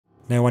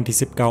ในวันที่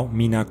19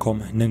มีนาคม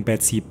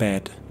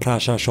1848ประ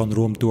ชาชน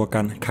รวมตัว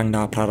กันข้างหน้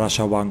าพระราช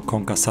วังขอ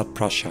งกษัตริย์พ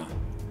รัสเซีย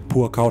พ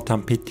วกเขาท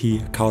ำพิธี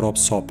เคารพ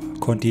ศพ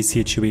คนที่เสี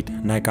ยชีวิต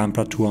ในการป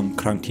ระท้วง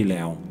ครั้งที่แ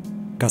ล้ว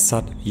กษั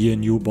ตริย์ยืน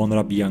อยู่บน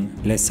ระเบียง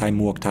และใส่ห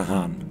มวกทห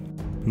าร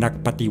นัก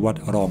ปฏิวัติ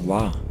ร้อง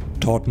ว่า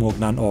ถอดหมวก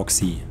นั้นออก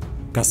สิ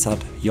กษัต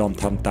ริย์ยอม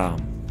ทำตาม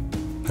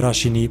รา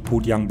ชินีพู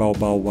ดอย่างเ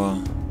บาๆว่า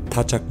ถ้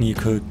าจากนี้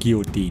คือกิโย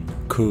ติน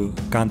คือ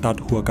การตัด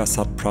หัวก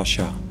ษัตริย์พรัสเ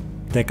ซีย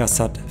แต่ก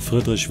ษัตริย์ฟริ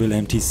ดริชวิลเฮ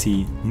มที่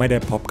4ไม่ได้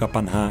พบกับ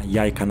ปัญหาให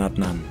ญ่ขนาด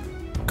นั้น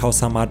เขา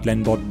สามารถเล่น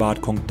บทบาท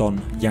ของตน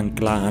อย่าง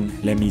กล้าหาญ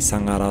และมีส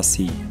ง่ารา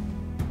ศี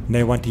ใน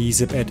วันที่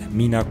21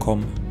มีนาคม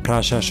ปร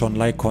ะชาชน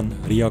หลายคน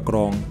เรียก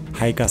ร้องใ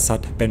ห้กษัต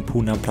ริย์เป็นผู้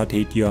นำประเท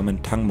ศเยอรมัน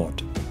ทั้งหมด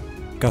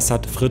กษัต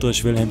ริย์ฟริดริช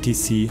วิลเฮม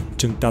ที่4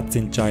จึงตัด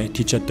สินใจ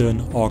ที่จะเดิน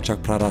ออกจาก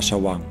พระราช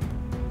วัง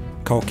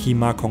เขาขี่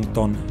ม้าของต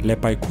นและ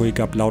ไปคุย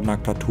กับเหล่านัก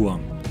ประท้วง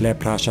และ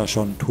ประชาช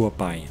นทั่ว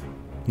ไป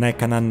ใน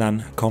ขณะนั้น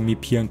เขามี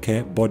เพียงแค่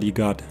บอดี้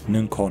การ์ด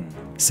1คน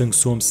ซึ่ง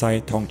สวมใส่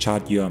ธงชา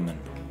ติเยอรมัน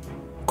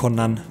คน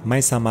นั้นไม่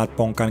สามารถ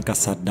ป้องกันก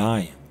ษัตริย์ได้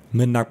เ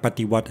มื่อนักป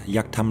ฏิวัติอย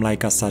ากทำลาย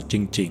กษัตริย์จ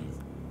ริง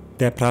ๆแ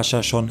ต่ประช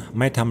าชนไ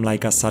ม่ทำลาย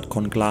กษัตริย์ค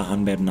นกล้าหาญ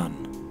แบบนั้น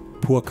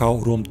พวกเขา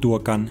รวมตัว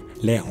กัน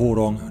และโห่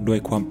ร้องด้วย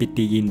ความปิ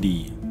ติยินดี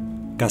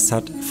กษั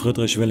ตริย์ฟริด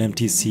ริชวิลเฮม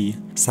ที่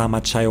4สามา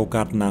รถใช้โอก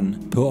าสนั้น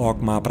เพื่อออก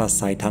มาปรา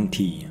ศัยทัน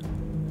ที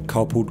เข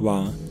าพูดว่า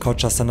เขา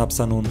จะสนับส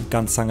นุนก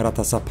ารสร้างรั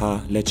ฐสภา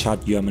และชา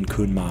ติเยอรมัน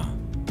คืนมา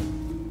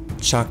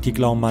ฉากที่ก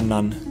ล่าวมา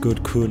นั้นเกิด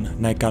ขึ้น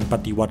ในการป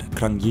ฏิวัติค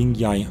รั้งยิ่ง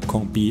ใหญ่ขอ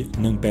งปี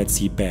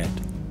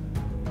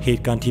1848เห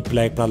ตุการณ์ที่แปล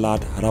กประหลาด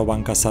ระหว่าง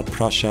กษัตริย์พ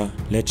รัสเซีย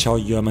และชาว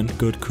เยอรมัน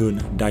เกิดขึ้น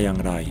ได้อย่าง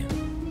ไร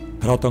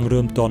เราต้องเ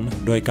ริ่มต้น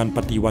โดยการป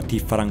ฏิวัติ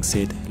ที่ฝรั่งเศ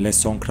สและ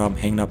สงคราม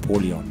แห่งนโป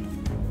เลียน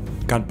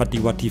การปฏิ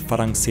วัติที่ฝ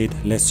รั่งเศส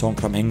และสง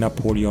ครามแห่งนโ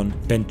ปเลียน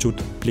เป็นจุด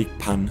พลิก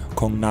ผัน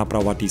ของนาปร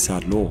ะวัติศาส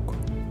ตร์โลก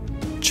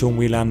ช่วง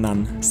เวลานั้น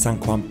สร้าง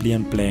ความเปลี่ย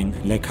นแปลง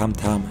และค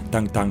ำถาม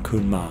ต่างๆ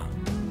ขึ้นมา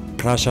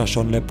ประชาช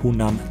นและผู้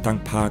นำต่าง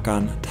พากั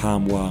นถาม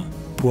ว่า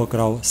พวกเ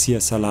ราเสีย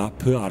สละ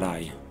เพื่ออะไร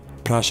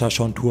ประชาช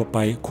นทั่วไป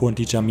ควร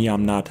ที่จะมีอ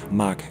ำนาจ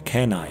มากแ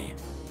ค่ไหน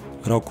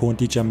เราควร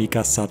ที่จะมีก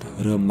ษัตริย์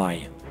เริ่มใหม่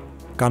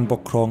การป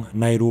กครอง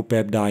ในรูปแบ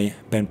บใด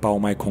เป็นเป้า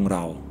หมายของเร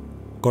า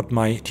กฎหม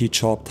ายที่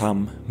ชอบธรรม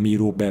มี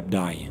รูปแบบใ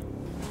ด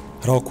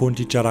เราควร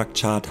ที่จะรัก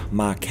ชาติ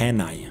มากแค่ไ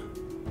หน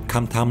ค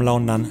ำถามเหล่า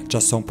นั้นจะ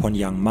ส่งผล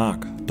อย่างมาก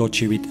ต่อ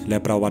ชีวิตและ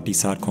ประวัติ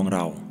ศาสตร์ของเ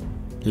รา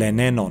และ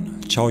แน่นอน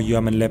ชาวเยอ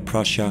รมันและพ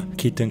รัสเซีย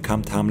คิดถึงค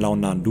ำถามเหล่า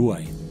นั้นด้วย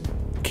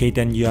เขตแด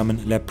นเยอรมัน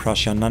และพรัส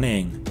เซียนั่นเอ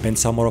งเป็น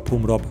สมรภู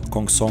มิรบข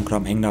องสงครา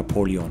มแห่งนโป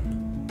เลียน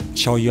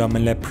ชาวเยอรมั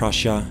นและพรัสเ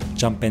ซีย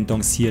จำเป็นต้อ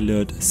งเสียเลื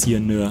อดเสีย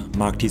เนื้อ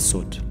มากที่สุ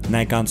ดใน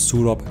การสู้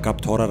รบกับ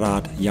ทรรา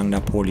ชอย่างน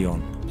โปเลียน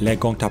และ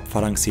กองทัพฝ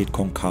รั่งเศสข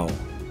องเขา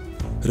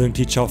เรื่อง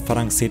ที่ชาวฝ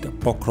รั่งเศส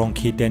ปกครองเ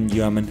ขตแดนเย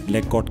อรมันและ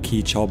กด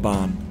ขี่ชาวบ้า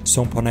น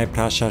ส่งผลให้ป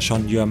ระชาช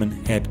นเยอรมัน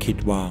แอบคิด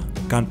ว่า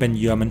การเป็น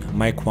เยอรมันห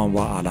มายความ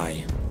ว่าอะไร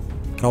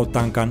เรา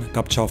ต่างกัน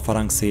กับชาวฝ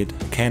รั่งเศส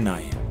แค่ไหน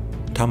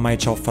ทำไม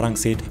ชาวฝรั่ง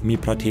เศสมี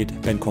ประเทศ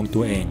เป็นของตั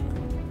วเอง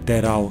แต่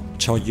เรา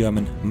ชาวเยอร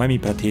มันไม่มี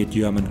ประเทศเย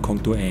อรมันของ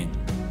ตัวเอง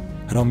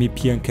เรามีเ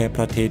พียงแค่ป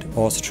ระเทศอ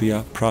อสเตรีย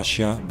พรัสเ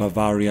ซียบาว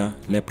าเรีย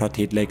และประเท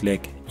ศเล็ก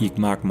ๆอีก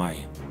มากมาย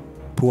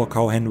พวกเข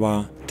าเห็นว่า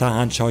ทห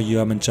ารชาวเยอ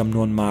รมันจำน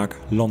วนมาก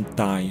ล้ม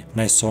ตายใ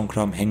นสงคร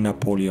ามแห่งน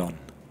โปเลียน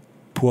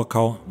พวกเข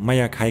าไม่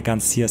อยากให้การ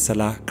เสียส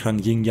ละครั้ง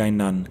ยิ่งใหญ่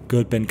นั้นเกิ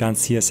ดเป็นการ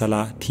เสียสล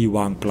ะที่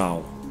ว่างเปล่า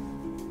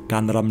ก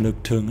ารรำลึก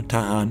ถึงท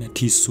หาร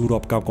ที่สู้ร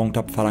บกับกอง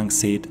ทัพฝรั่งเ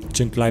ศส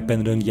จึงกลายเป็น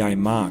เรื่องใหญ่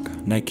มาก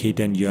ในเขตแ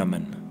ดนเยอรมั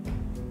น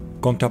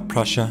กองทัพพ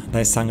รัสเซียไ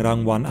ด้สร้างราง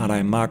วัลอะไร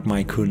มากมา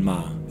ยขึ้นมา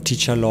ที่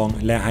ฉลอง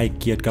และให้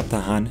เกียรติกับท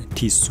หาร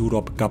ที่สู้ร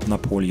บกับน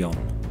โปเลียน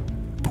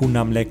ผู้น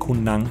ำและขุน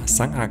นางส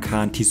ร้างอาค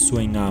ารที่ส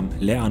วยงาม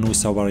และอนุ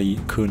สาวรีย์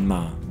ขึ้นม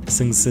า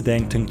ซึ่งแสด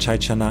งถึงชัย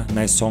ชนะใน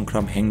สงคร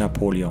ามแห่งนโป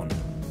เลียน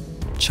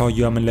ชาวเย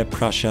อรมันและพ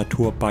รัสเซีย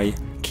ทั่วไป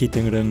คิด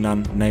ถึงเรื่องนั้น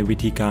ในวิ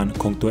ธีการ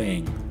ของตัวเอ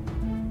ง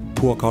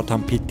พวกเขาท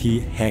ำพิธี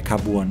แห่ข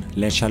บวน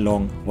และฉลอ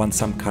งวัน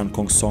สำคัญข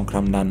องสงคร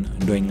ามนั้น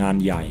โดยงาน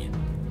ใหญ่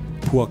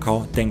พวกเขา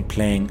แต่งเพ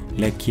ลง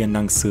และเขียนห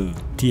นังสือ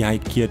ที่ให้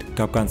เกียรติ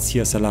กับการเสี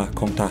ยสละ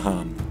ของทหา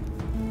ร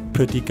พ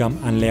ฤติกรรม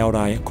อันเลว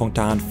ร้ายของท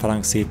หารฝรั่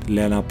งเศสแล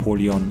ะนโปเ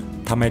ลียน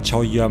ทำให้ชา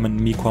วเยอรมัน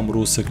มีความ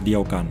รู้สึกเดีย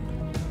วกัน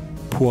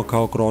พวกเข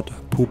าโกรธ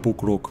ผู้บุก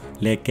รุก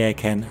และแก้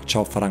แค้นช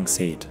าวฝรั่งเศ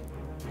ส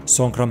ส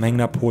งครามแห่ง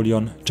นโปเลีย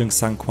นจึง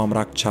สร้างความ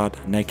รักชาติ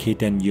ในเขต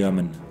แดนเยอร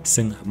มัน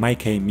ซึ่งไม่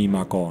เคยมีม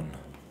าก่อน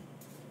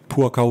พ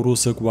วกเขารู้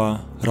สึกว่า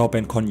เราเป็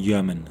นคนเยอ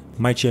รมัน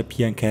ไม่ใช่เ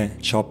พียงแค่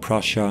ชาวพรั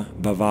สเซีย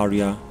บาวาเรี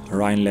ยไ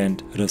รน์แลน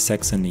ด์หรือแซ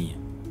กซอนี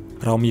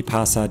เรามีภ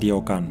าษาเดียว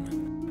กัน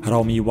เรา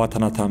มีวัฒ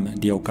นธรรม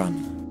เดียวกัน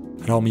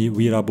เรามี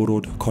วีรบุรุ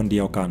ษคนเดี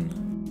ยวกัน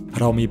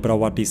เรามีประ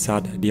วัติศาส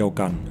ตร์เดียว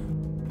กัน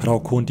เรา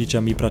ควรที่จะ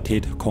มีประเท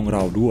ศของเร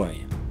าด้วย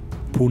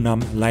ผู้น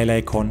ำหลา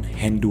ยๆคน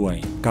เห็นด้วย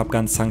กับก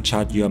ารสร้างชา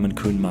ติเยอรมัน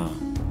ขึ้นมา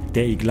แ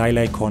ต่อีกหล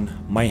ายๆคน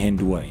ไม่เห็น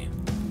ด้วย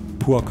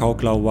พวกเขา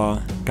กล่าวว่า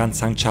การ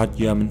สร้างชาติ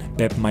เยอรมันแ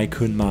บบใหม่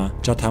ขึ้นมา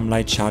จะทำลา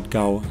ยชาติเ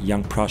ก่าอย่า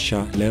งพรัสเซี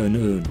ยและ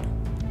อื่น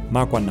ๆม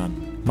ากกว่านั้น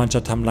มันจะ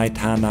ทำลาย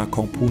ฐานะข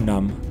องผู้น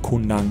ำขุ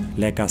นนาง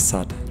และก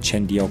ษัตริย์เช่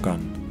นเดียวกัน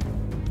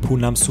ผู้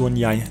นำส่วน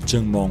ใหญ่จึ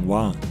งมอง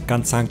ว่ากา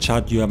รสร้างชา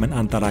ติเยอรมัน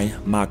อันตราย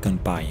มากเกิน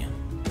ไป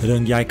เรื่อ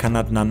งใหญ่ขน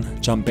าดนั้น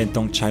จำเป็น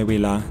ต้องใช้เว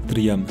ลาเต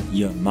รียมเ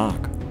ยอะมาก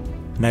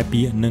ใน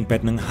ปี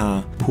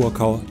 1815 พวกเ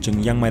ขาจึง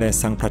ยังไม่ได้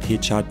สร้างประเทศ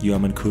ชาติเยอร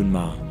มันขึ้นม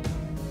า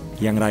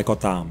อย่างไรก็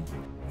ตาม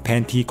แผ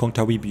นที่ของท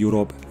วีปยุโร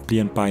ปเปลี่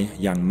ยนไป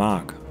อย่างมา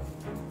ก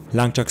ห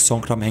ลังจากสง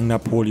ครามแห่งน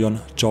โปเลียน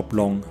จบ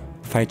ลง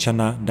ฝ่ายช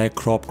นะได้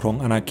ครอบครอง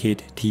อาณาเขต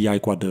ที่ใหญ่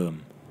กว่าเดิม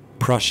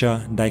ปรัสเซีย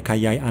ได้ข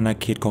ยายอาณา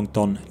เขตของต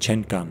นเช่น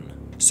กัน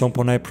ส่งผ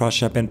ลให้ปรัสเ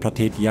ซียเป็นประเ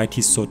ทศใหญ่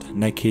ที่สุด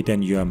ในเขตแด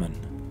นเยอรมัน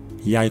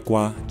ใหญ่กว่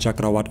าจัก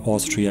รวรรดิออ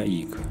สเตรีย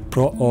อีกเพร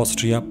าะออสเต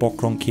รียปก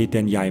ครองเขตแด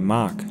นใหญ่ม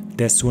ากแ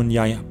ต่ส่วนให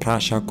ญ่ประ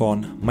ชากร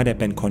ไม่ได้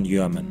เป็นคนเย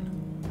อรมัน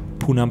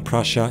ผู้นำป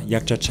รัสเซียอยา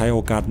กจะใช้โอ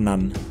กาสนั้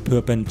นเพื่อ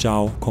เป็นเจ้า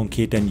ของเข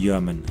ตแดนเยอร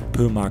มันเ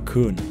พิ่มมาก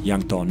ขึ้นอย่า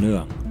งต่อเนื่อ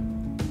ง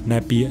ใน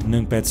ปี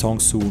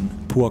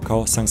 1820 พวกเขา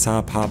สร้างสห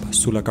ภาพ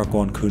ศุลกาก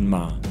รขึ้นม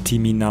าที่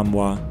มีนาม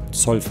ว่า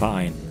โซลฟา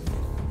อิน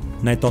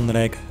ในตอนแร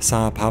กส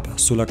หภาพ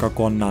ศุลกาก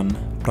รนั้น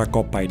ประก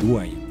อบไปด้ว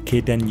ยเข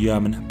ตแดนเยอร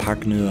มันภาค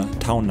เหนือ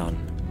เท่านั้น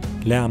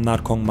และอำนาจ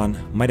ของมัน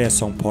ไม่ได้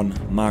ส่งผล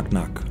มาก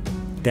นัก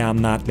แต่อ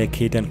ำนาจและเข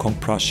ตแดนของ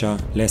ปรัสเซีย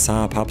และส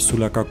หภาพศุ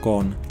ลกาก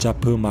รจะ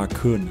เพิ่มมาก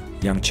ขึ้น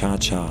อย่าง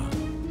ช้า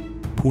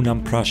ๆผู้น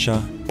ำปรัสเซีย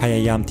พย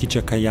ายามที่จ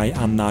ะขยาย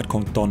อำนาจขอ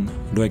งตน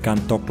โดยการ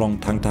ตกลง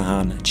ทางทหา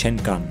รเช่น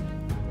กัน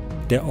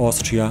แต่ออส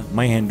เตรียไ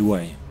ม่เห็นด้ว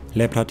ยแ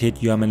ละประเทศ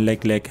เยอรมันเ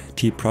ล็กๆ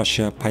ที่ปรัสเ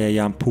ซียพยาย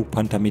ามผูก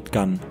พันธมิตร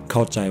กันเข้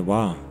าใจว่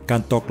ากา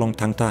รตกลง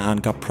ทางทหาร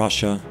กับปรัสเ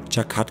ซียจ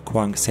ะขัดขว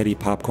างเสรี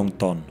ภาพของ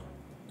ตน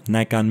ใน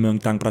การเมือง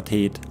ต่างประเท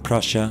ศปรั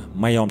สเซีย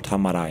ไม่ยอมท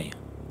ำอะไร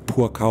พ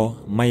วกเขา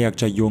ไม่อยาก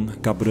จะยุ่ง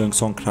กับเรื่อง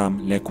สงคราม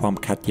และความ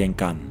ขัดแย้ง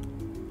กัน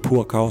พว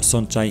กเขาส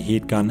นใจเห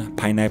ตุการณ์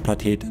ภายในประ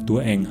เทศตัว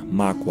เอง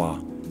มากกว่า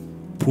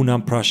ผู้น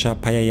ำปรัสเซีย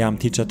พยายาม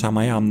ที่จะทำใ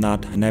ห้อำนาจ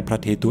ในประ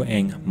เทศตัวเอ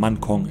งมั่น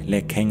คงและ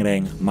แข็งแร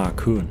งมาก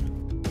ขึ้น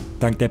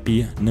ตั้งแต่ปี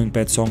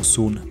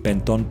 1820 เป็น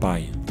ต้นไป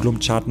กลุ่ม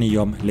ชาตินิย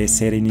มและเส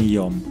รีนิย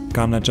มก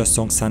ำลังจะ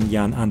ส่งสัญญ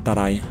าณอันต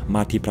รายม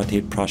าที่ประเท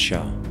ศปรัสเซี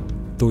ย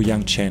ตัวอย่า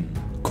งเช่น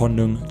คนห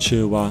นึ่ง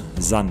ชื่อว่า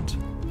ซันต์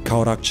เขา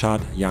รักชา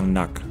ติอย่างห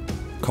นัก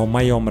เขาไ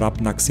ม่ยอมรับ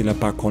นักศิล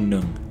ปะคนห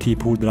นึ่งที่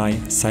พูดร้าย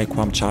ใส่คว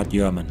ามชาติเย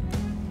อรมัน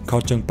เขา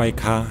จึงไป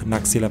ฆ่านั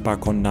กศิลปะ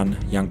คนนั้น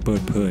อย่างเปิ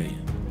ดเผย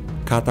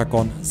ฆาตก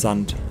รซัน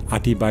ต์อ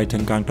ธิบายถึ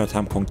งการกระท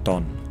ำของต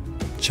น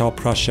ชาวป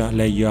รัสเซียแ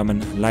ละเยอรมัน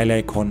หลา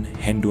ยๆคน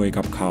เห็นด้วย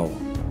กับเขา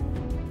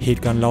เห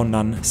ตุการณ์เหล่า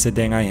นั้นแสด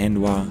งให้เห็น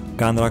ว่า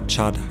การรักช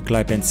าติกลา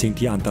ยเป็นสิ่ง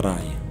ที่อันตรา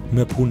ยเ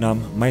มื่อผู้น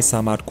ำไม่สา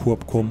มารถควบ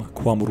คุม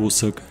ความรู้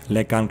สึกแล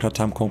ะการกระท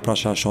ำของประ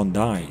ชาชน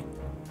ได้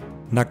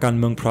นักการ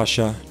เมืองปรัสเ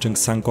ซียจึง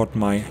สร้างกฎ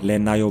หมายและ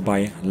นโยบา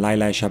ยห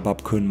ลายๆฉบับ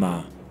ขึ้นมา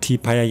ที่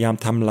พยายาม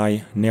ทำลาย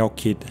แนว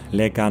คิดแ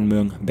ละการเมื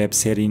องแบบเ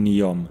สรีนิ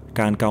ยม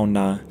การก้าวห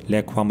น้าและ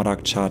ความรัก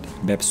ชาติ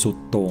แบบสุด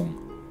โต่ง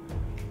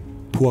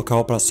พวกเขา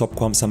ประสบ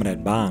ความสำเร็จ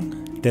บ้าง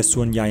แต่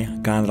ส่วนใหญ่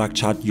การรัก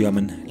ชาติเยอร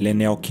มันและ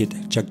แนวคิด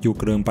จากยุค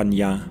เรื่องปัญ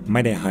ญาไม่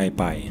ได้หาย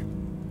ไป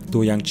ตั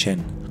วอย่างเช่น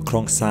โคร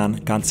งสร้าง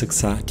การศึก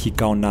ษาที่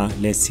ก้าวหน้า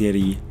และเส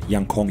รียั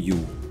งคงอ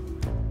ยู่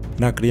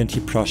นักเรียน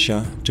ที่ปรัสเซีย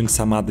จึงส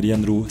ามารถเรียน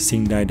รู้สิ่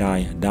งใด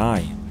ๆได้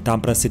ตาม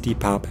ประสิทธิ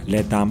ภาพและ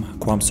ตาม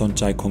ความสนใ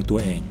จของตัว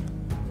เอง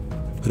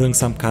เรื่อง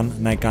สำคัญ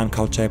ในการเ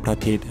ข้าใจประ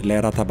เทศและ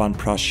รัฐบาล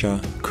ปรัสเซีย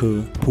คือ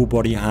ผู้บ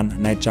ริหาร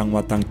ในจังห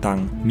วัดต่าง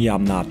ๆมีอ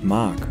ำนาจม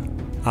าก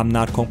อำน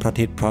าจของประเท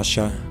ศปรัสเ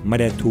ซียไม่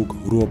ได้ถูก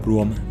รวบร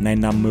วมใน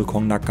นามมือขอ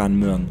งนักการ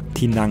เมือง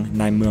ที่นั่ง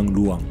ในเมืองหล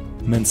วง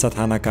เหมือนสถ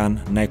านการณ์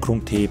ในกรุง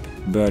เทพ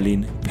เบอร์ลิ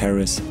นปา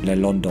รีสและ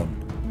ลอนดอน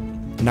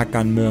นักก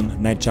ารเมือง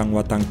ในจังห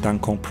วัดต่าง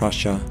ๆของปรัส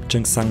เซียจึ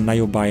งสร้างน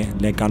โยบาย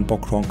และการปก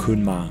ครองขึ้น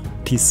มา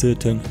ที่สื่อ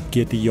ถึงเ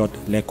กียรติยศ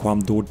และความ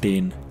โดดเด่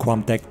นความ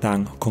แตกต่าง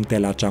ของแต่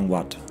ละจังห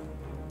วัด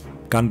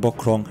การปก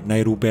ครองใน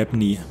รูปแบบ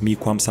นี้มี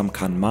ความสำ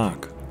คัญมาก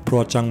เพรา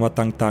ะจังหวัด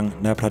ต่าง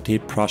ๆในประเทศ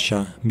ปรัสเซี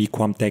ยมีค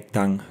วามแตก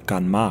ต่างกั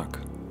นมาก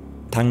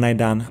ทั้งใน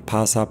ด้านภ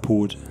าษาพู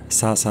ด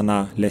ศาสนา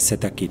และเศร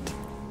ษฐกิจ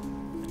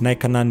ใน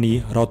ขณะนี้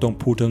เราต้อง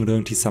พูดถึงเรื่อ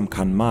งที่สำ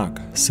คัญมาก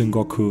ซึ่ง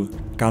ก็คือ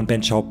การเป็น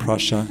ชาวปรั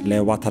สเซียและ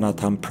วัฒน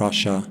ธรรมปรัส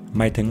เซียไ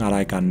ม่ถึงอะไร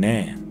กันแน่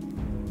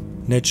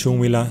ในช่วง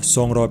เวลา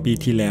200 ปี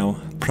ที่แล้ว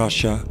ปรัสเ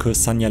ซียคือ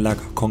สัญลักษ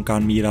ณ์ของกา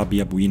รมีระเบี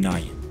ยบวินั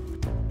ย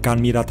การ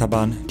มีรัฐบ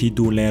าลที่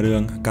ดูแลเรื่อ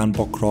งการ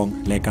ปกครอง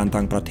และการต่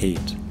างประเทศ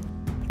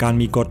การ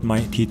มีกฎหมา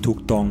ยที่ถูก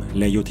ต้อง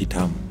และยุติธร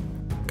รม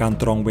การ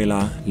ตรงเวล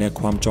าและ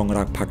ความจง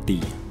รักภัก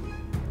ดี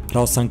เร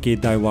าสังเกต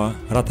ได้ว่า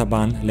รัฐบ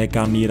าลและก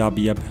ารมีระเ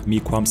บียบมี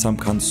ความส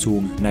ำคัญสู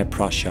งในป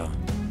รัสเซีย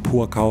พ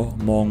วกเขา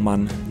มองมั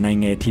นใน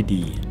แง่ที่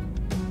ดี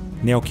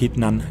แนวคิด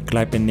นั้นกล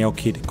ายเป็นแนว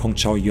คิดของ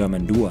ชาวเยอรมั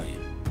นด้วย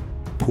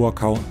พวก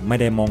เขาไม่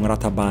ได้มองรั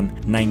ฐบาล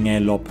ในแง่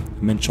ลบ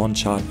เหมือนชน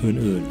ชาติ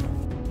อื่น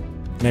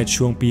ๆใน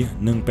ช่วงปี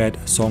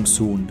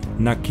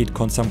 1820 นักคิดค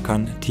นสำคัญ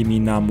ที่มี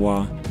นามว่า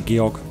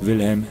Georg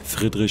Wilhelm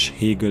Friedrich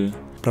Hegel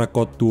ปราก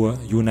ฏตัว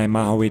อยู่ในม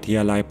หาวิทย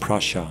าลัยปรั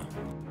สเซีย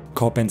เข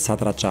าเป็นศาส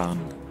ตราจาร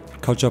ย์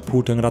เขาจะพู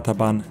ดถึงรัฐ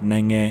บาลใน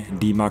แง่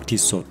ดีมาก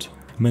ที่สุด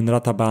เหมือน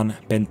รัฐบาล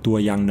เป็นตัว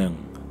อย่างหนึ่ง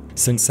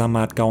ซึ่งสาม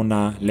ารถก้าวหน้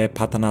าและ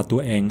พัฒนาตัว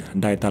เอง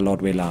ได้ตลอด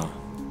เวลา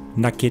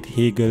นักคิดเฮ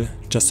เกล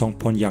จะส่ง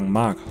ผลอย่างม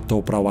ากต่อ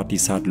ประวัติ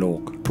ศาสตร์โล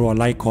กเพราะ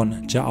หลายคน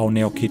จะเอาแน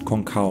วคิดขอ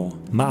งเขา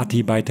มาอ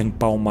ธิบายถึง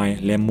เป้าหมาย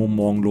และมุม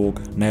มองโลก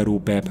ในรู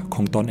ปแบบข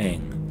องตนเอง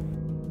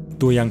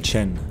ตัวอย่างเ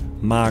ช่น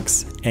มาร์ก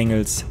ซ์เองเกิ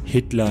ลส์ฮิ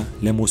ตเลอร์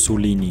และมุสโส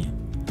ลินี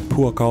พ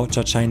วกเขาจ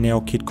ะใช้แนว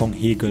คิดของ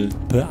เฮเกล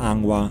เพื่ออ้าง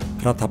ว่า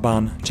รัฐบา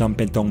ลจำเ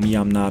ป็นต้องมี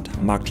อำนาจ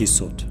มากที่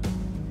สุด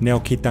แนว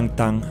คิด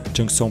ต่างๆ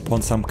จึงส่งผล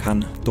สำคัญ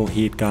ต่อเห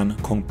ตุการณ์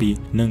ของปี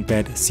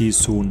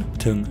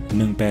 1840 ถึง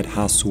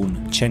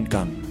 1850 เช่น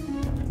กัน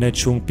ใน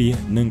ช่วงปี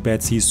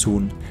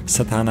 1840 ส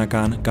ถานก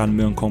ารณ์การเ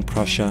มืองของพ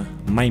รัสเซีย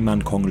ไม่มั่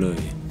นคงเล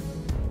ย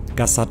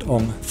กษัตริย์อ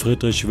งค์ฟริ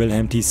ดริชวิลเฮ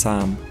มที่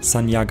 3 สั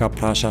ญญากับ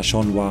ประชาช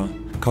นว่า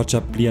เขาจะ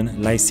เปลี่ยน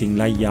หลายสิ่ง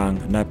หลายอย่าง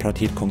ในประเ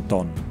ทศของต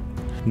น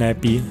ใน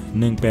ปี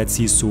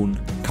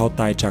 1840 เขา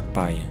ตายจากไป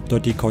โดย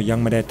ที่เขายัง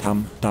ไม่ได้ท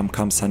ำตามค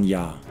ำสัญญ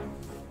า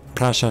ป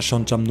ระชาช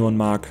นจำนวน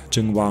มาก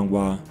จึงหวัง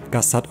ว่าก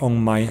ษัตริย์อง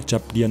ค์ใหม่จะ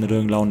เปลี่ยนเรื่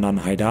องเหล่านั้น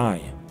ให้ได้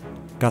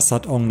กษัต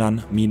ริย์องค์นั้น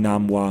มีนา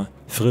มว่า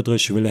ฟริดริ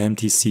ชวิลเฮม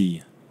ที่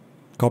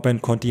 4เขาเป็น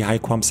คนที่ให้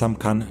ความส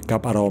ำคัญกั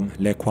บอารมณ์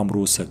และความ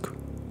รู้สึก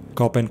เข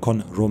าเป็นคน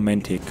โรแมน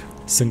ติก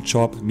ซึ่งช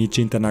อบมี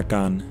จินตนาก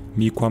าร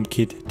มีความ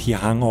คิดที่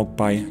ห่างออกไ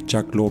ปจ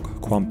ากโลก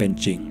ความเป็น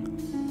จริง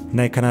ใ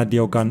นขณะเดี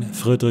ยวกันฟ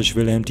ริดริช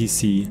วิลเฮม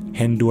ที่ 4เ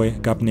ห็นด้วย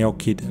กับแนว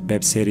คิดแบ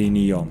บเสรี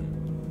นิยม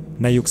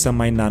ในยุคส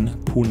มัยนั้น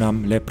ผู้น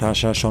ำและประ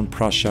ชาชนพ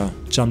รัสเซีย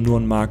จำนว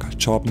นมาก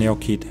ชอบแนว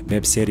คิดแบ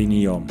บเสรี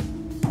นิยม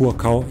พวก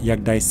เขาอยาก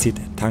ได้สิทธิ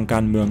ทางกา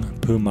รเมือง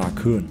เพิ่มมาก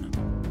ขึ้น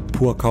พ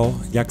วกเขา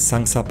อยากสร้า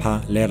งสภา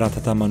และรัฐ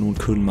ธรรมนูญ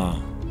ขึ้นมา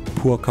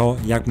พวกเขา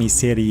อยากมีเ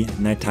สรี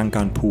ในทางก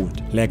ารพูด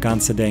และการ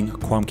แสดง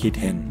ความคิด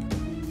เห็น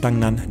ดัง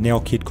นั้นแนว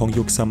คิดของ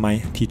ยุคสมัย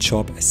ที่ชอ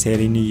บเส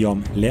รีนิยม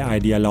และไอ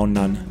เดียเหล่า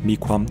นั้นมี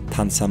ความ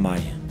ทันสมั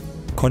ย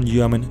คนเย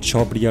อรมันช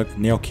อบเรียก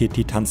แนวคิด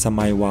ที่ทันส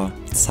มัยว่า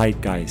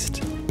Zeitgeist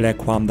แปล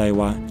ความได้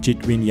ว่าจิต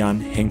วิญญาณ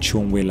แห่งช่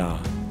วงเวลา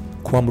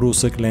ความรู้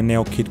สึกและแน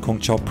วคิดของ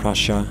ชาวพรัส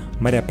เซีย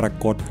ไม่ได้ปรา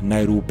กฏใน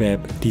รูปแบบ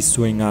ที่ส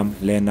วยงาม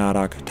และน่า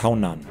รักเท่า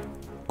นั้น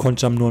คน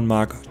จำนวนม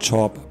ากช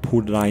อบพู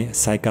ดร้าย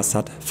ใส่กษั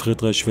ตริย์ฟริด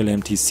ริชวิลเฮ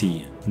มที่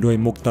 4ด้วย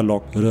มุกตล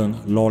กเรื่อง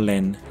ล้อเล่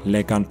นแล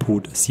ะการพู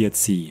ดเสียด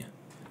สี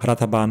รั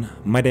ฐบาล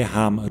ไม่ได้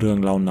ห้ามเรื่อง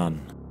เหล่านั้น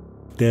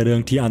แต่เรื่อ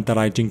งที่อันตร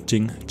ายจริ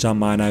งๆจะ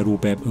มาในรูป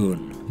แบบอื่น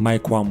หมาย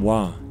ความว่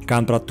ากา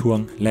รประท้วง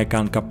และก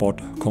ารกบฏ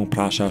ของป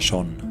ระชาช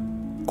น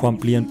ความ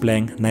เปลี่ยนแปล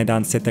งในด้า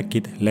นเศรษฐกิ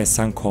จและ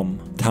สังคม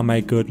ทำให้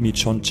เกิดมี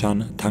ชนชั้น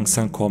ทาง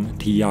สังคม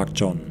ที่ยาก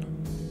จน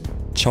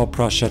ชาวพ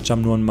รัสเซียจ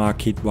ำนวนมาก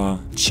คิดว่า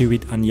ชีวิ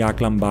ตอันยาก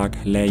ลำบาก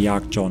และยา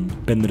กจน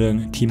เป็นเรื่อง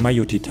ที่ไม่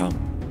ยุติธรรม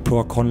เพรา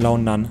ะคนเหล่า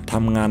นั้นท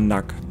ำงานหนั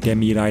กแต่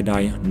มีรายได้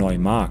น้อย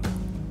มาก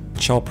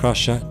ชาวพรัส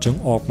เซียจึง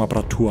ออกมาป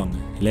ระท้วง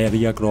และเ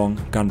รียกร้อง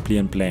การเปลี่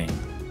ยนแปลง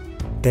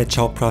แต่ช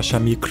าวพรัสเซีย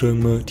มีเครื่อง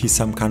มือที่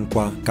สำคัญก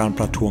ว่าการป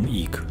ระท้วง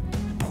อีก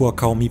พวก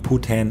เขามีผู้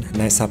แทน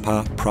ในสภา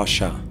พรัสเ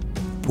ซีย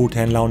ผู้แท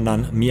นเหล่านั้น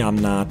มีอ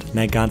ำนาจใ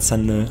นการเส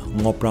นอ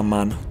งบประม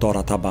าณต่อ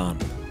รัฐบาล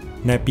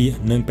ในปี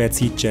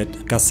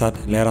 1847 กษัตริ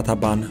ย์และรัฐ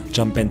บาลจ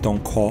ำเป็นต้อง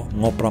ขอ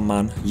งบประมา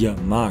ณเยอะ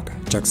มาก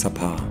จากสภ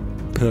า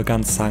เพื่อกา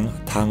รสร้าง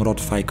ทางรถ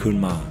ไฟขึ้น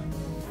มา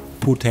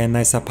ผู้แทนใน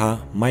สภา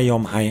ไม่ยอ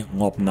มให้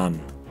งบนั้น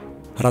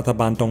รัฐ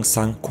บาลต้องส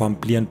ร้างความ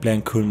เปลี่ยนแปลง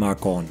ขึ้นมา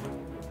ก่อน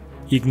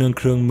อีกหนึ่งเ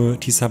ครื่องมือ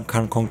ที่สำคั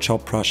ญของชาว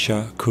พรัสเซีย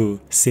คือ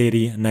เส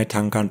รีในท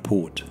างการพู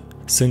ด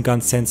ซึ่งการ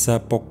เซ็นเซอ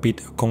ร์ปกปิด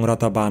ของรั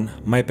ฐบาล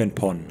ไม่เป็น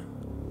ผล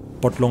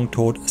บทลงโท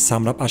ษส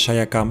ำหรับอาช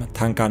ญากรรม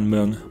ทางการเมื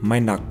องไม่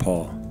หนักพอ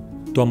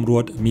ตำรว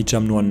จมีจ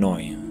ำนวนหน่อ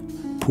ย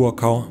พวก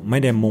เขาไม่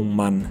ได้มุ่ง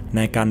มั่นใน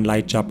การไล่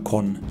จับค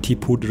นที่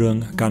พูดเรื่อง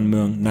การเมื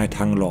องในท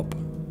างลบ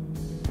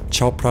ช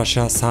าวพรัสเซี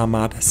ยสาม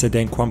ารถแสด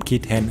งความคิ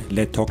ดเห็นแล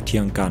ะถกเถี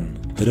ยงกัน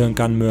เรื่อง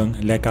การเมือง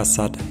และก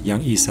ษัตริย์อย่าง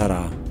อิสร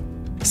ะ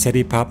เส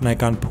รีภาพใน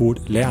การพูด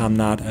และอ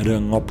ำนาจเรื่อ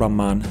งงบประ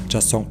มาณจะ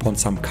ส่งผล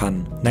สำคัญ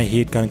ในเห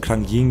ตุการณ์ครั้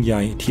งยิ่งให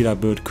ญ่ที่ระ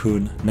เบิดขึ้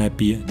นใน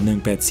ปี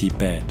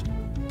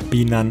 1848 ปี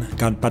นั้น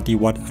การปฏิ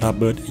วัติระ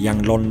เบิดอย่าง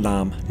ล้นหลา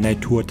มใน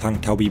ทั่วทั้ง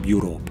ทวีปยุ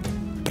โรป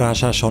ประ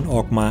ชาชนอ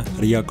อกมา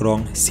เรียกร้อง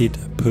สิทธิ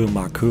เพิ่ม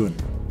มากขึ้น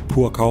พ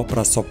วกเขาป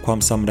ระสบความ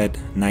สำเร็จ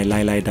ในห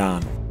ลายๆด้า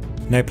น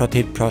ในประเท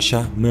ศพรัสเซี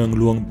ยเมือง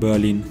หลวงเบอ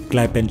ร์ลินกล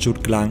ายเป็นจุด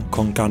กลางข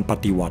องการป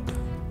ฏิวัติ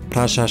ป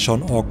ระชาชน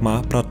ออกมา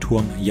ประท้ว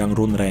งอย่าง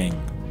รุนแรง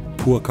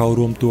พวกเขา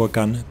รวมตัว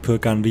กันเพื่อ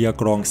การเรียก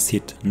ร้องสิ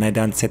ทธิใน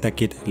ด้านเศรษฐ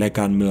กิจและ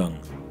การเมือง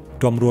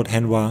ตำรวจเห็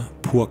นว่า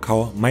พวกเขา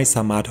ไม่ส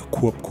ามารถค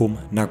วบคุม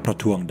นักประ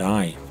ท้วงได้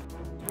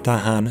ท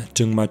หาร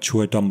จึงมาช่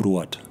วยตำรว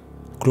จ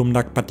กลุ่ม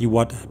นักปฏิ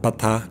วัติปะ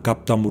ทะกับ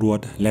ตำรวจ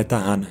และท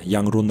หารอย่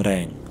างรุนแร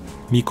ง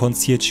มีคน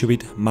เสียชีวิต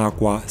มาก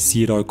กว่า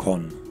 400 คน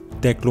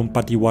แต่กลุ่มป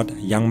ฏิวัติ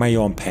ยังไม่ย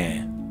อมแพ้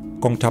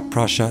กองทัพพ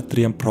รัสเซียเต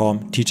รียมพร้อม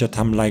ที่จะท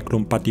ำลายก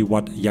ลุ่มปฏิวั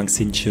ติอย่าง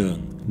สิ้นเชิง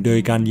โดย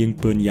การยิง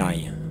ปืนใหญ่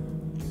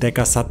แต่ก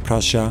ษัตริย์พรั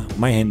สเซีย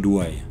ไม่เห็นด้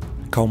วย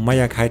เขาไม่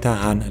อยากให้ท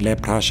หารและ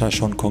ประชาช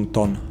นของต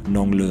นน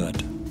องเลือด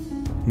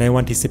ใน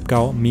วันที่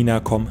 19 มีนา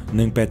คม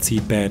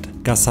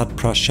 1848 กษัตริย์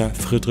พรัสเซีย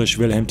ฟริดริช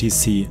วิลเฮม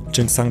ที่ 4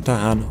 จึงสั่งท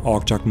หารออ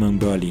กจากเมือง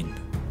เบอร์ลิน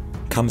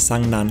คำสั่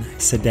งนั้น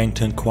แสดง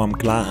ถึงความ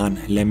กล้าหาญ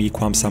และมีค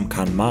วามสำ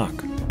คัญมาก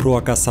เพรา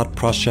ะกษัตริย์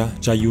พรัสเซีย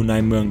จะอยู่ใน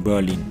เมืองเบอ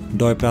ร์ลิน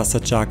โดยปราศ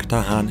จากท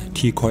หาร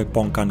ที่คอย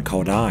ป้องกันเขา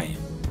ได้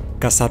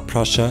กษัตริย์พ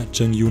รัสเซีย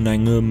จึงอยู่ใน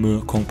เงื้อมมือ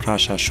ของประ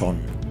ชาชน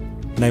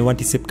ในวัน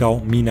ที่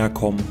 19 มีนา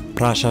คม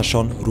ประชาช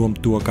นรวม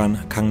ตัวกัน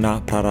ข้างหน้า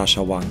พระราช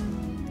วัง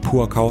พ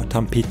วกเขาท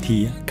ำพิธี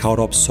เคา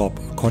รพศพ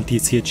คนที่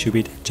เสียชี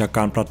วิตจากก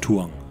ารประท้ว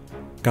ง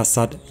ก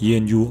ษัตริย์ยื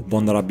นอยู่บ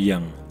นระเบียง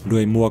ด้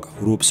วยหมวก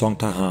รูปทรง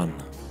ทหาร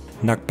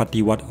นักป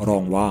ฏิวัติร้อ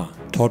งว่า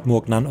ถอดหมว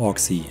กนั้นออก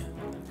สิ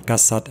ก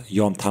ษัตริย์ย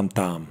อมทำ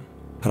ตาม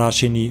รา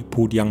ชินี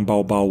พูดอย่าง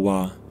เบาๆว่า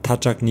ถ้า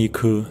จากนี้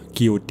คือ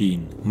กิโยติน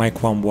หมาย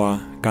ความว่า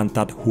การ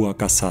ตัดหัว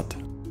กษัตริย์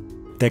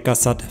แต่ก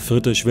ษัตริย์ฟริ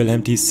ดริชวิลเฮ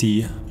มที่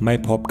4ไม่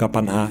พบกับ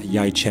ปัญหาให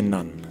ญ่เช่น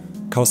นั้น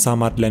เขาสา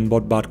มารถเล่นบ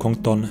ทบาทของ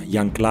ตนอ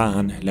ย่างกล้าห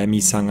าญและมี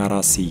สง่าร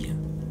าศี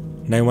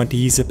ในวัน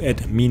ที่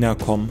21มีนา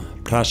คม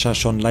ประชา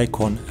ชนหลายค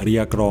นเรี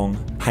ยกร้อง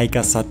ให้ก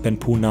ษัตริย์เป็น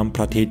ผู้นำป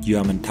ระเทศเยอ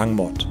รมันทั้งห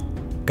มด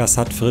ก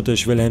ษัตริย์ฟริดริ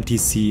ชวิลเฮม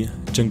ที่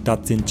4จึงตัด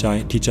สินใจ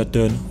ที่จะเ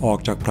ดินออก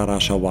จากพระรา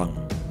ชวัง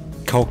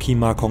เขาขี่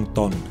ม้าของต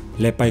น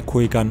และไปคุ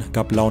ยกัน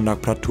กับเหล่านัก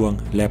ประท้วง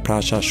และประ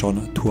ชาชน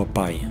ทั่วไป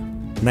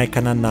ในข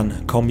ณะนั้น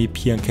เขามีเ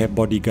พียงแค่บ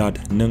อดี้การ์ด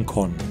1 ค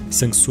น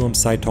ซึ่งสวม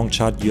ใส่ธงช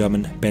าติเยอรมั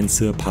นเป็นเ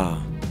สื้อผ้า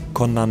ค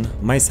นนั้น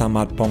ไม่สาม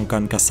ารถป้องกั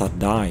นกษัตริ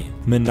ย์ได้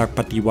เมื่อนักป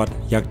ฏิวัติ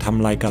อยากท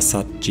ำลายก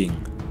ษัตริย์จริง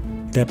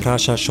แต่ประ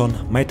ชาชน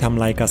ไม่ท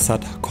ำลายกษัต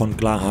ริย์คน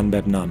กล้าหาญแบ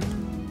บนั้น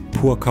พ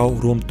วกเขา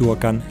รวมตัว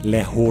กันแล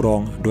ะโห่ร้อ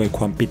งด้วยค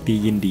วามปิติ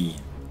ยินดี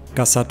ก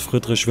ษัตริย์ฟริ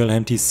ดริชวิลเฮ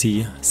มที่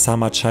4สา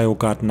มารถใช้โอ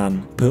กาสนั้น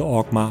เพื่ออ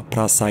อกมาปร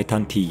าศัยทั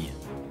นที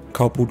เข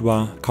าพูดว่า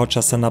เขาจ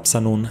ะสนับส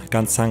นุนก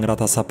ารสร้างรั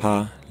ฐสภา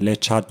และ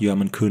ชาติเยอร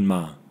มันขึ้นม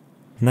า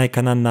ในข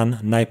ณะนั้น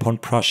นายพล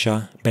ปรัชญา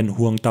เป็น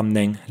ห่วงตำแห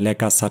น่งและ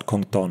กษัตริย์ขอ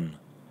งตน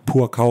พ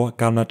วกเขา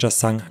กำลังจะ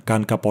สร้างกา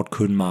รกบฏ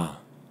ขึ้นมา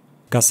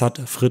กษัตริย์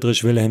ฟริดริช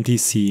วิลเฮม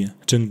ที่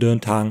4จึงเดิน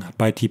ทางไ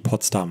ปที่พอ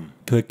ตสดัม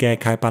เพื่อแก้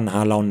ไขปัญหา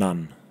เหล่านั้น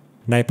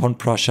นายพล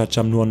ปรัชญาจ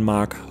ำนวนม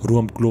ากร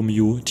วมกลุ่มอ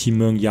ยู่ที่เ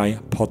มืองใหญ่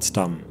พอตส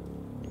ดัม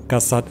ก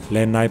ษัตริย์แล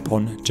ะนายพ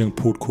ลจึง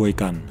พูดคุย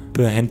กันเ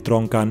พื่อเห็นตร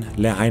งกัน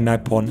และให้นาย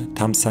พล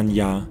ทำสัญ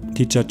ญา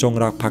ที่จะจง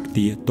รักภัก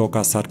ดีต่อก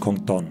ษัตริย์ของ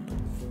ตน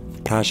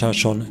ประชา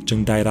ชนจึง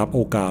ได้รับโอ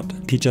กาส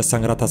ที่จะสร้า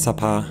งรัฐส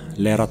ภา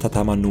และรัฐธ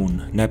รรมนูญ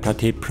ในประ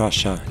เทศปรัช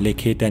ญาและ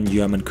เขตแดนเย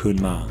อรมันขึ้น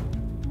มา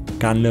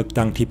การเลือก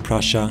ตั้งที่ปรั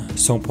ชญา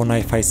ส่งผลให้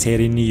ฝ่ายเส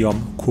รีนิยม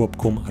ควบ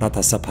คุมรัฐ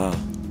สภา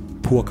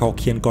พวกเขาเ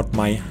ขียนกฎห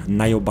มาย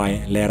นโยบาย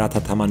และรัฐ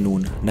ธรรมนู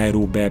ญใน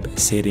รูปแบบ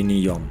เสรี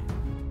นิยม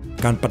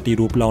การปฏิ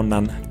รูปเหล่า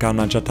นั้นกำ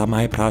ลังจะทำใ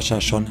ห้ประชา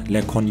ชนและ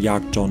คนยา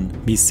กจน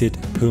มีสิทธิ์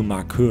เพิ่มม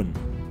ากขึ้น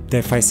แต่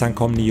ฝ่ายสัง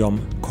คมนิยม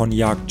คน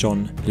ยากจน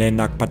และ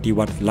นักปฏิ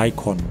วัติหลาย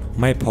คน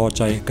ไม่พอใ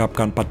จกับ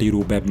การปฏิรู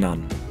ปแบบนั้น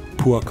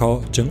พวกเขา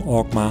จึงอ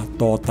อกมา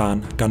ต่อต้าน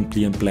การเป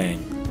ลี่ยนแปลง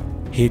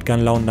เหตุการ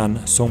ณ์เหล่านั้น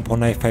ส่งผล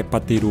ให้ฝ่ายป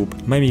ฏิรูป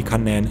ไม่มีคะ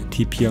แนน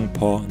ที่เพียงพ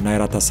อใน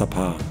รัฐสภ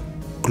า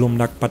กลุ่ม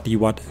นักปฏิ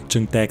วัติจึ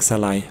งแตกส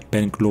ลายเป็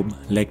นกลุ่ม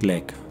เล็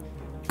ก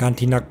ๆการ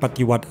ที่นักป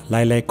ฏิวัติห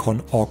ลายๆคน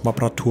ออกมา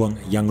ประท้วง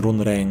อย่างรุน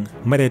แรง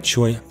ไม่ได้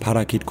ช่วยภาร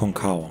กิจของ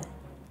เขา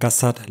ก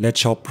ษัตริย์และ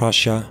ชาวปรัช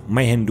ญาไ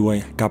ม่เห็นด้วย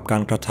กับกา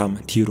รกระท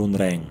ำที่รุน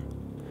แรง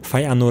ฝ่า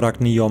ยอนุรัก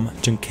ษ์นิยม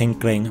จึงแข็ง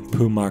แกร่งเ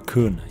พิ่มมาก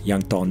ขึ้นอย่า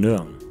งต่อเนื่อ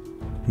ง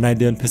ใน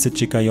เดือนพฤศ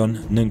จิกายน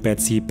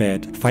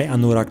1848ฝ่ายอ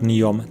นุรักษ์นิ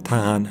ยมท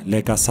หารและ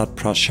กษัตริย์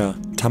ปรัชญา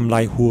ทำลา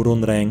ยผู้รุ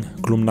นแรง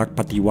กลุ่มนักป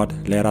ฏิวัติ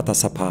และรัฐ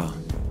สภา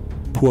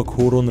พวก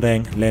ผู้รุนแรง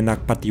และนัก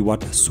ปฏิวั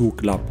ติสู้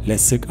กลับและ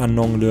ศึกอันน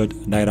องเลือด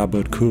ได้ระเ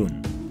บิดขึ้น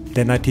แ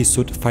ต่ในที่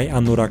สุดฝ่ายอ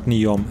นุรักษ์นิ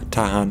ยมท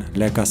หารแ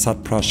ละกษัตริ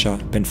ย์ปรัชญา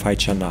เป็นฝ่าย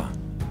ชนะ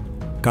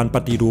การป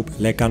ฏิรูป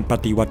และการป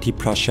ฏิวัติที่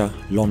ปรัชญา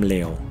ล้มเหล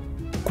ว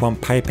ความ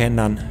พ่ายแพ้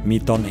นั้นมี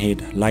ต้นเห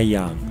ตุหลายอ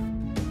ย่าง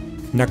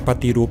นักป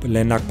ฏิรูปแล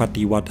ะนักป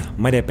ฏิวัติ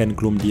ไม่ได้เป็น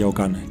กลุ่มเดียว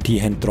กันที่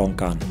เห็นตรง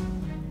กัน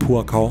พว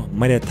กเขาไ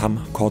ม่ได้ท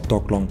ำข้อต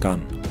กลงกัน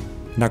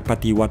นักป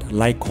ฏิวัติ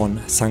หลายคน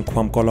สร้างคว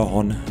ามโกลาห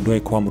ลด้วย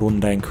ความรุน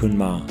แรงขึ้น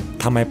มา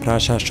ทำให้ประ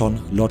ชาชน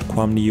ลดคว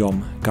ามนิยม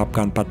กับก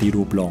ารปฏิ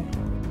รูปลง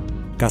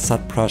กษัต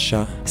ริย์ปรัชญ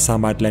าสา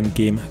มารถเล่นเ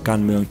กมการ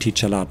เมืองที่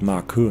ฉลาดมา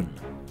กขึ้น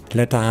แล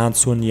ะทหาร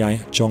ส่วนใหญ่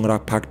จงรั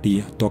กภักดี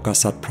ต่อก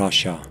ษัตริย์ปรัช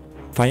ญา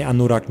ฝ่ายอ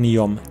นุรักษ์นิย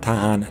มท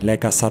หารและ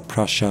กษัตริย์ป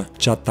รัชญา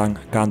จัดตั้ง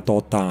การต่อ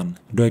ต้าน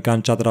โดยการ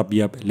จัดระเ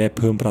บียบและเ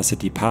พิ่มประสิท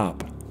ธิภาพ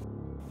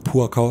พ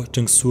วกเขา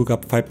จึงสู้กับ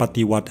ฝ่ายป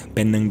ฏิวัติเ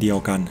ป็นหนึ่งเดียว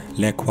กัน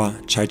และคว้า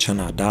ชัยช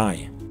นะได้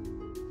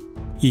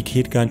อีกเห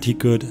ตุการณ์ที่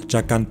เกิดจา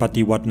กการป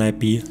ฏิวัติใน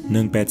ปี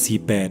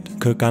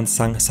1848คือการส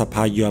ร้างสภ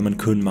าเยอรมัน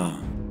ขึ้นมา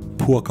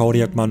พวกเขาเ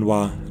รียกมันว่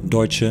า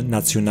Deutsche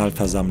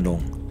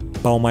Nationalversammlung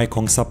เป้าหมายข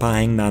องสภา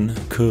แห่งนั้น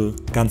คือ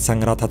การสร้าง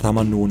รัฐธรรม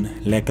นูญ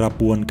และกระ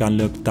บวนการเ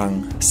ลือกตั้ง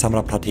สำห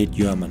รับประเทศเ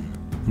ยอรมัน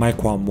หมาย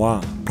ความว่า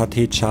ประเท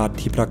ศชาติ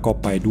ที่ประกอบ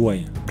ไปด้วย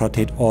ประเท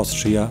ศออสเ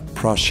ตรียป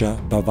รัชญา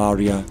บาวาเ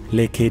รียแล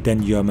ะเขตแดน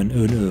เยอรมัน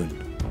อื่น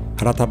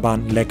ๆรัฐบาล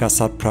และก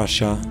ษัตริย์ปรัช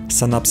ญา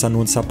สนับสนุ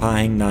นสภา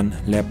แห่งนั้น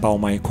และเป้า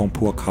หมายของพ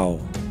วกเขา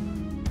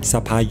ส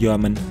ภาเยอร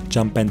มันจ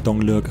ำเป็นต้อง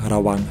เลือกระ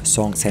หว่าง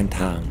2เส้น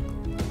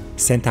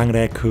ทางแร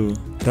กคือ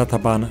รัฐ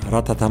บาล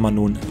รัฐธรรม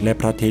นูญและ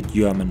ประเทศเย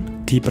อรมัน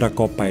ที่ประก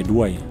อบไป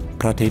ด้วย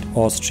ประเทศอ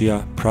อสเตรีย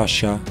ปรัช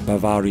ญาบา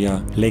วาเรีย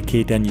และเข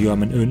ตแดนเยอร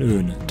มัน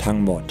อื่นๆทั้ง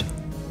หมด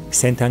เ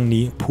ส้นทาง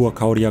นี้พวกเ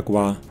ขาเรียก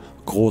ว่า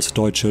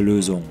Großdeutsche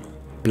Lösung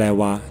แปล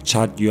ว่าช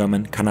าติเยอรมั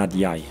นขนาด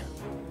ใหญ่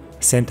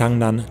เส้นทาง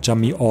นั้นจะ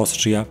มีออสเ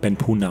ตรียเป็น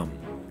ผู้น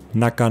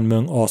ำนักการเมื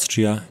องออสเต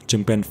รียจึ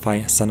งเป็นฝ่าย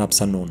สนับ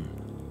สนุน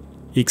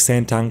อีกเส้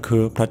นทางคื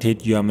อประเทศ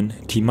เยอรมัน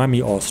ที่ไม่มี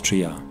ออสเตรี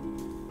ย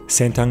เ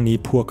ส้นทางนี้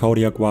พวกเขาเ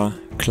รียกว่า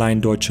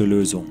Kleindeutsche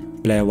Lösung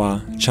แปลว่า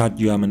ชาติ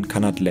เยอรมันข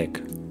นาดเล็ก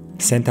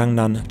เส้นทาง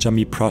นั้นจะ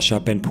มีปรัชญา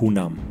เป็นผู้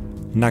น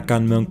ำนักกา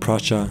รเมืองปรั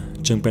ชญา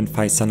จึงเป็น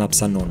ฝ่ายสนับ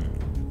สนุน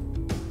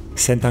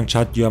เส้นทางช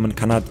าติเยอรมัน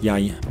ขนาดใหญ่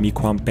มี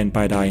ความเป็นไป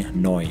ได้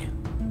น้อย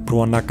เพรา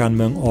ะนักการเ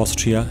มืองออสเ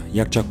ตรียอย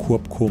ากจะคว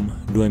บคุม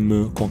ด้วยมื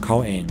อของเขา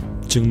เอง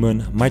จึงเหมือน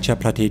ไม่ใช่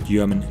ประเทศเย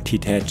อรมันที่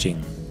แท้จริง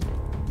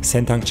เส้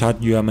นทางชาติ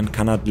เยอรมันข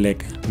นาดเล็ก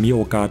มีโอ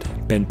กาส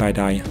เป็นไปไ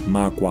ด้ม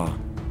ากกว่า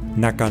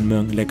นักการเมื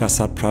องและก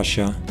ษัตริย์พรัสเ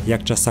ซียอยา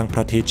กจะสร้างป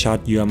ระเทศชา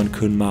ติเยอรมัน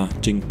ขึ้นมา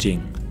จริง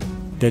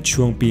ๆแต่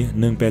ช่วงปี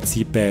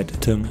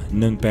 1848 ถึง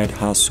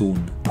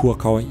 1850 พวก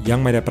เขายัง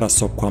ไม่ได้ประ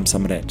สบความส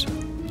ำเร็จ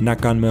นัก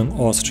การเมือง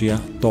ออสเตรีย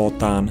ต่อ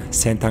ต้าน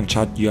เส้นทางช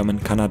าติเยอรมัน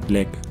ขนาดเ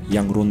ล็กอย่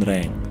างรุนแร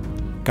ง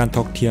การถ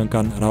กเถียง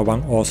กันระหว่าง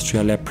ออสเตรี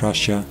ยและพรัส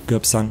เซียเกือ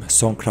บสร้าง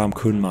สงคราม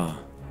ขึ้นมา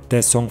แต่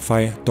สองฝ่า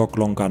ยตก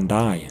ลงกันไ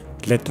ด้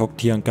และถก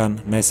เถียงกัน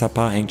ในสภ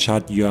าแห่งชา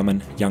ติเยอรมัน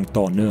อย่าง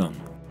ต่อเนื่อง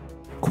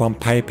ความ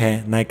พ่ายแพ้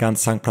ในการ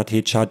สร้างประเท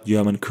ศชาติเยอ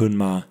รมันขึ้น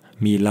มา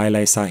มีหล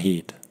ายสาเห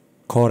ตุ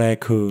ข้อแรก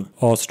คือ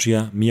ออสเตรีย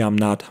มีอ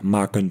ำนาจม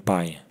ากเกินไป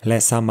และ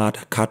สามารถ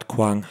ขัดข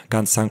วางก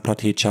ารสร้างประ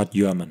เทศชาติเย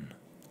อรมัน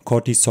ข้อ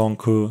ที่สอง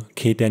คือเ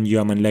ขตแดนเยอ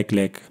รมันเ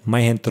ล็กๆไม่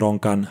เห็นตรง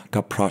กัน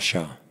กับพรัสเ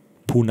ซีย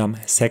ผู้น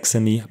ำแซกซอ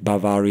นีบา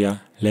วาเรีย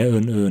และ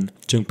อื่น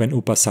ๆจึงเป็น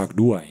อุปสรรค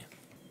ด้วย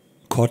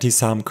ข้อที่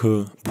3คือ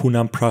ผู้น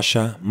ำพรัสเซี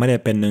ยไม่ได้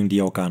เป็นหนึ่งเ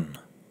ดียวกัน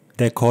แ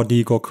ต่ข้อดี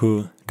ก็คือ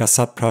ก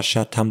ษัตริย์พรัสเซี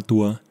ยทำตั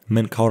วเหมื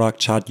อนเขารัก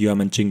ชาติเยอร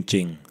มันจ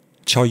ริง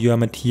ๆชาวเยอร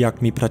มันที่อยาก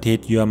มีประเทศ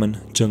เยอรมัน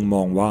จึงม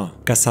องว่า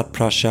กษัตริย์พ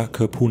รัสเซีย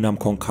คือผู้น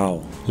ำของเขา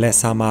และ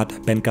สามารถ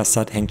เป็นก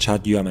ษัตริย์แห่งชา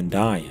ติเยอรมันไ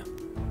ด้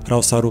เรา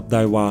สรุปไ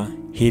ด้ว่า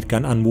เหตุกา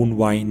รณ์อันวุ่น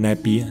วายใน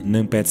ปี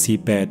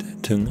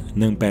 1848 ถึง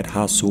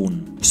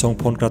 1850 ส่ง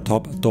ผลกระท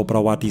บต่อปร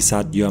ะวัติศา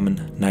สตร์เยอรมัน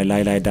ในห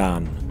ลายๆด้า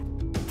น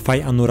ฝ่าย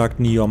อนุรัก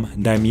ษ์นิยม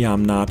ได้มีอ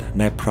ำนาจ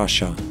ในพรัสเ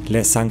ซียแล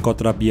ะสร้างกฎ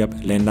ระเบียบ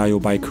และนโย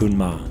บายขึ้น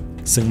มา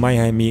ซึ่งไม่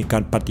ให้มีกา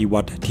รปฏิ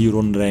วัติที่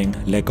รุนแรง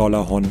และกล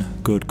าหล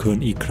เกิดขึ้น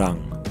อีกครั้ง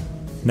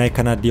ในข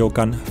ณะเดียว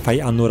กันฝ่าย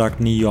อนุรัก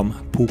ษ์นิยม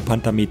ผูกพัน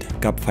ธมิตร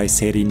กับฝ่ายเส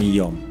รีนิ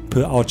ยมเ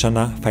พื่อเอาชน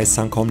ะฝ่าย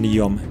สังคมนิ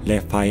ยมและ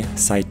ฝ่าย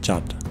ไซจั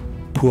ด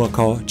พวกเข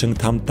าจึง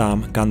ทำตาม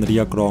การเรี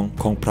ยกร้อง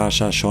ของประ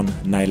ชาชน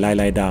ในห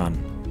ลายๆด้าน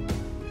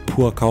พ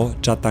วกเขา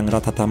จะตั้งรั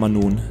ฐธรรม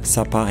นูญส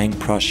ภาแห่ง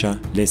พรัสเซีย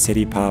และเส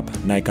รีภาพ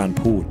ในการ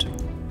พูด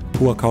พ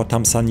วกเขาท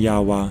ำสัญญา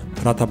ว่า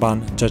รัฐบาล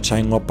จะใช้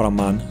งบประ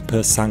มาณเพื่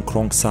อสร้างโคร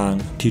งสร้าง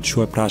ที่ช่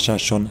วยประชา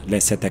ชนและ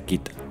เศรษฐกิ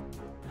จ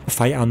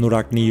ฝ่ายอนุ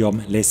รักษ์นิยม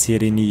และเส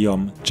รีนิยม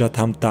จะท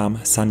ำตาม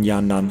สัญญา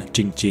นั้นจ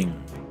ริง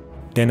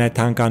ๆแต่ใน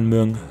ทางการเมื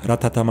องรั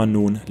ฐธรรม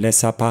นูญและ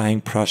สภาแห่ง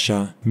พรัสเซี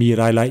ยมี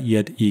รายละเอีย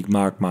ดอีกม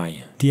ากมาย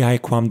ที่ให้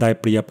ความได้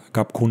เปรียบ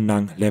กับคุณนา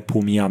งและผู้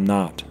มีอำน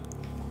าจ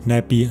ใน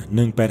ปี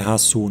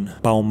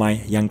 1850 เป้าหมาย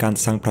ยังการ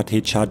สร้างประเท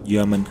ศชาติเย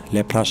อรมันแล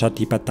ะประชา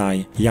ธิปไตย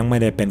ยังไม่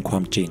ได้เป็นคว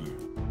ามจริง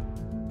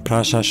ปร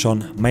ะชาชน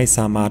ไม่ส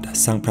ามารถ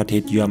สร้างประเท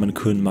ศเยอรมัน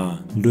ขึ้นมา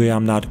ด้วยอ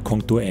ำนาจของ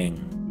ตัวเอง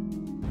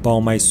เป้า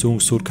หมายสูง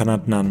สุดขนา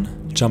ดนั้น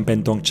จำเป็น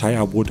ต้องใช้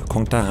อาวุธขอ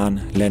งทหาร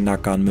และนัก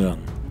การเมือง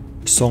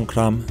สงคร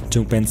ามจึ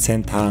งเป็นเส้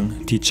นทาง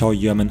ที่ชาว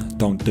เยอรมัน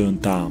ต้องเดิน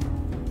ตาม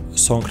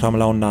สงคราม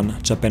เหล่านั้น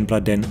จะเป็นปร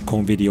ะเด็นของ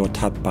วิดีโอ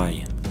ถัดไป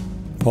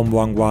ผมห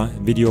วังว่า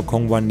วิดีโอขอ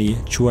งวันนี้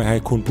ช่วยให้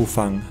คุณผู้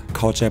ฟังเ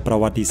ข้าใจประ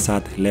วัติศาส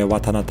ตร์และวั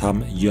ฒนธรรม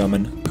เยอรมั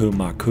นเพิ่ม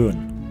มากขึ้น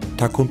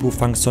ถ้าคุณผู้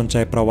ฟังสนใจ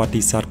ประวั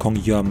ติศาสตร์ของ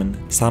เยอรมัน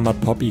สามารถ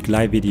พบอีกหล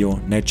ายวิดีโอ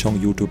ในช่อง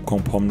YouTube ของ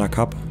ผมนะค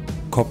รับ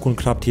ขอบคุณ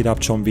ครับที่รับ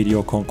ชมวิดีโอ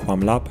ของความ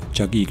ลับจ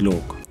ากอีกโล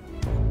ก